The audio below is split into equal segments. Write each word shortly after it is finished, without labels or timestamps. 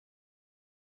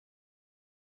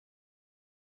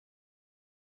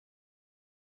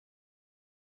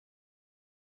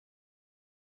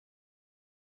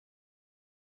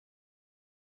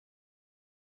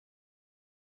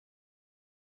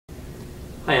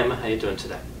Hi Emma, how you doing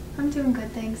today? I'm doing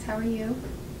good, thanks. How are you?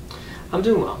 I'm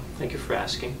doing well, thank you for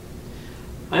asking.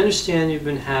 I understand you've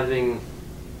been having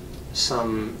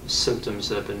some symptoms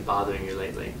that have been bothering you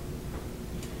lately.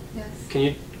 Yes. Can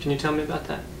you tell me about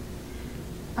that?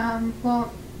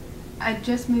 Well, I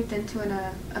just moved into an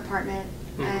apartment,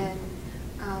 Mhm. and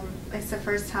it's the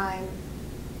first time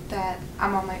that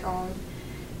I'm on my own,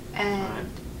 and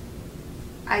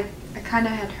I kind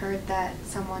of had heard that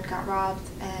someone got robbed,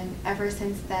 and ever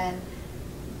since then,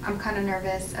 I'm kind of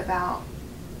nervous about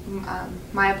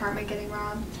my apartment getting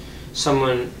robbed.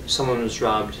 Someone was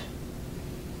robbed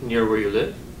near where you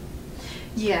live?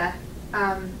 Yeah,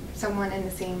 someone in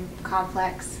the same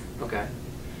complex. Okay.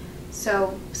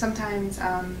 So sometimes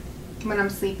when I'm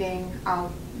sleeping,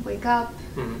 I'll wake up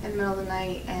Mhm. in the middle of the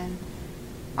night and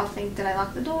I'll think, did I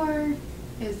lock the door?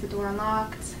 Is the door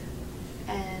unlocked?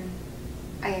 And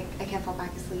I can't fall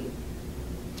back asleep.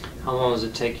 How long does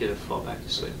it take you to fall back to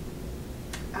sleep?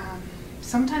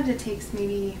 Sometimes it takes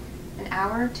maybe an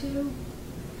hour or two.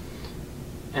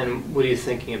 And what are you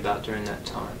thinking about during that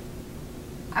time?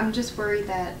 I'm just worried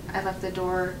that I left the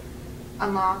door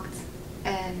unlocked,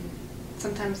 and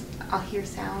sometimes I'll hear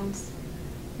sounds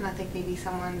and I think maybe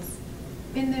someone's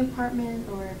in the apartment,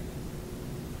 or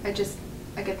I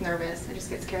get nervous. I just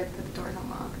get scared that the door's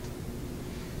unlocked.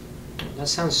 That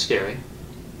sounds scary.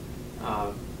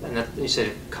 And that, you said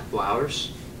a couple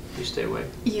hours you stay awake?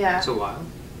 Yeah. That's a while.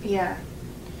 Yeah.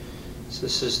 So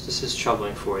this is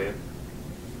troubling for you.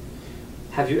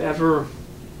 Have you ever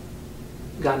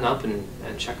gotten up and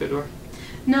checked the door?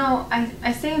 No,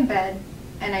 I stay in bed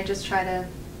and I just try to,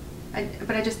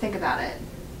 but I just think about it.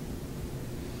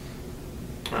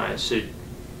 Alright, so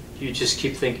you just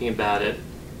keep thinking about it.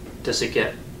 Does it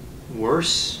get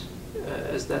worse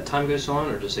as that time goes on,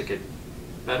 or does it get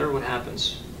better? What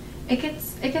happens? It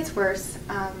gets worse.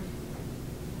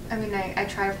 I mean, I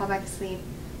try to fall back to sleep,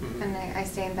 Mhm. and I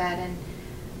stay in bed, and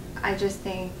I just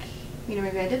think, maybe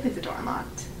I did leave the door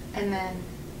unlocked, and then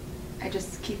I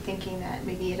just keep thinking that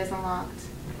maybe it is unlocked.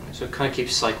 So it kind of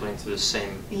keeps cycling through the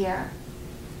same. Yeah.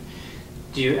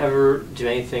 Do you ever do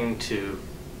anything to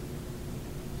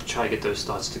try to get those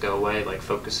thoughts to go away, like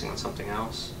focusing on something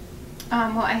else?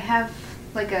 Well, I have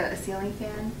like a ceiling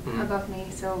fan Mhm. above me,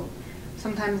 so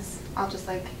sometimes I'll just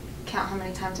like count how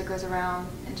many times it goes around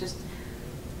and just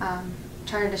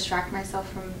try to distract myself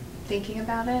from thinking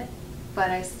about it, but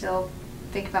I still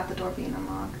think about the door being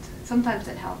unlocked. Sometimes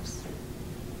it helps.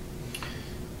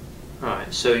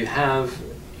 Alright, so you have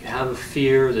a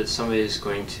fear that somebody is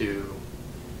going to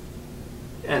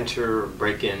enter or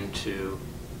break into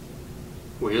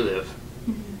where you live,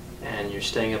 Mm-hmm. and you're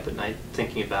staying up at night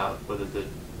thinking about whether the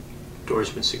door's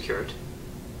been secured.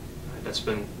 Right, that's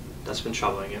been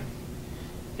troubling you.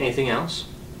 Anything else?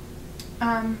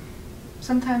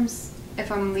 Sometimes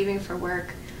if I'm leaving for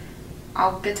work,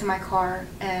 I'll get to my car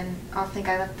and I'll think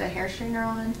I left the hair straightener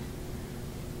on,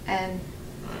 and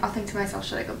I'll think to myself,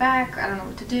 should I go back? I don't know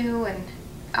what to do, and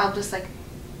I'll just like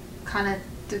kind of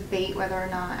debate whether or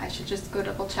not I should just go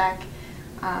double check.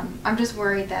 I'm just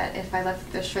worried that if I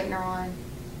left the straightener on,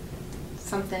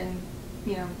 something,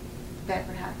 bad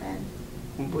would happen.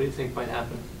 What do you think might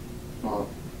happen? Well,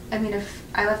 I mean, if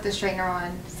I left the straightener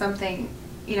on, something,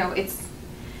 it's,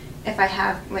 if I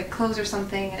have like clothes or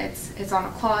something and it's on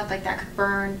a cloth, like that could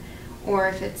burn, or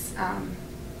if it's,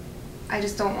 I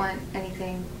just don't want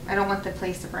anything, I don't want the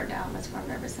place to burn down. That's what I'm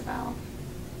nervous about.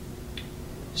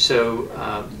 So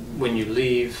when you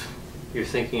leave, you're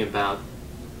thinking about,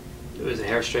 it was a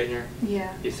hair straightener?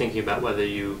 Yeah. You're thinking about whether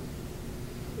you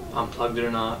unplugged it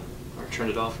or not, or turned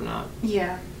it off or not.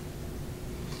 Yeah.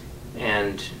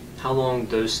 And how long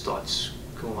do those thoughts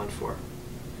go on for?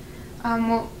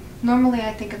 Well, normally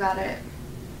I think about it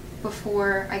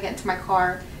before I get into my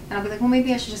car, and I'll be like, well,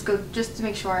 maybe I should just go just to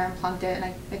make sure I unplugged it and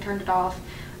I turned it off.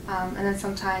 And then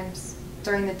sometimes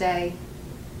during the day,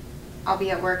 I'll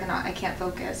be at work and I can't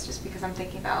focus just because I'm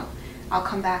thinking about, I'll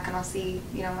come back and I'll see,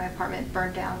 my apartment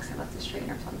burned down because I left the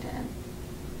straightener plugged in.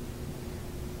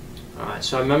 Alright,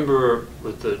 so I remember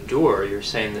with the door, you were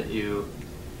saying that you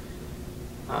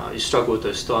struggle with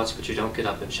those thoughts, but you don't get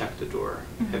up and check the door.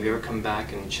 Mm-hmm. Have you ever come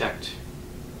back and checked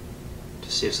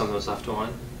to see if something was left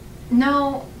on?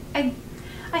 No, I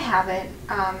haven't,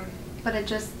 but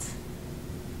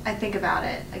I think about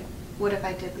it, like, what if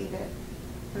I did leave it?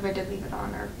 What if I did leave it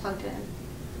on or plugged in?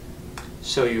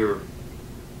 So you're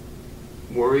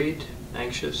worried,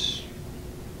 anxious,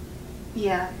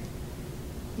 Yeah.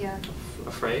 Yeah.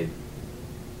 afraid?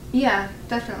 Yeah,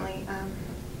 definitely.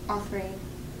 All three.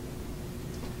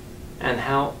 And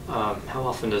how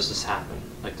often does this happen?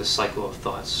 Like the cycle of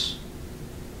thoughts?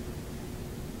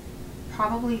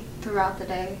 Probably throughout the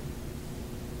day.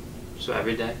 So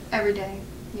every day? Every day,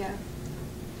 yeah.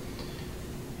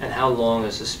 And how long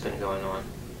has this been going on?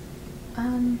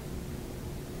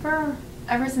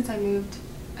 Ever since I moved,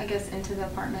 I guess, into the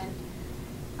apartment.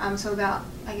 So about,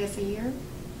 I guess, a year.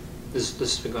 This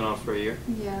has been going on for a year?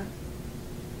 Yeah.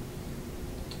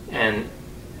 And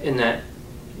in that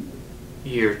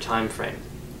year time frame,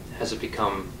 has it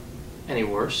become any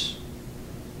worse?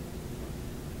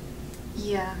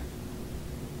 Yeah.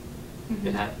 Mm-hmm.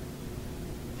 It had.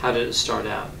 How did it start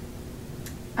out?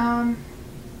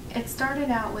 It started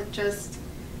out with just,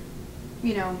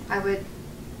 I would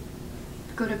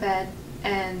go to bed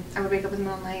and I would wake up in the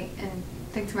middle of the night and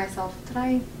think to myself, did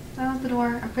I lock the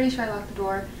door? I'm pretty sure I locked the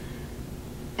door.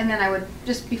 And then I would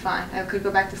just be fine. I could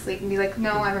go back to sleep and be like,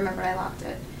 no, I remembered I locked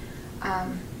it.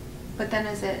 But then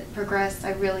as it progressed,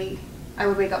 I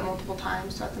would wake up multiple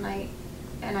times throughout the night,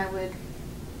 and it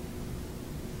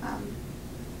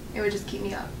would just keep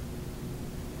me up.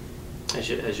 As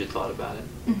you thought about it?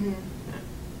 Mm-hmm. Yeah.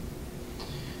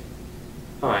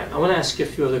 All right, I want to ask you a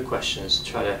few other questions to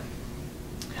try to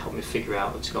help me figure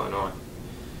out what's going on.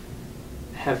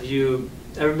 Have you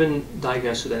ever been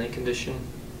diagnosed with any condition,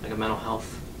 like a mental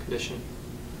health condition?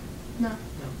 No. No.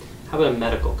 How about a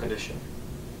medical condition?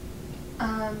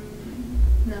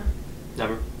 No.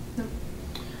 Never?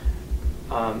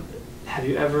 No. Have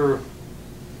you ever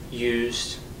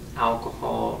used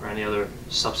alcohol or any other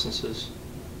substances?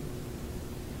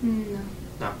 No.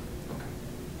 No? Okay.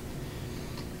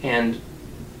 And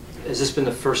has this been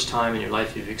the first time in your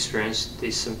life you've experienced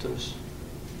these symptoms?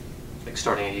 Like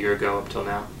starting a year ago up till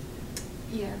now?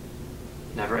 Yeah.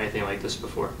 Never anything like this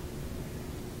before?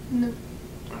 No.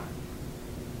 All right.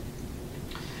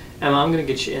 Emma, I'm going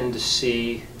to get you in to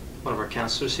see one of our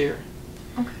counselors here.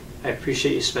 Okay. I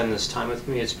appreciate you spending this time with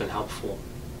me. It's been helpful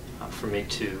for me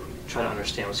to try to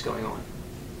understand what's going on.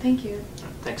 Thank you. All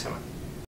right. Thanks, Emma.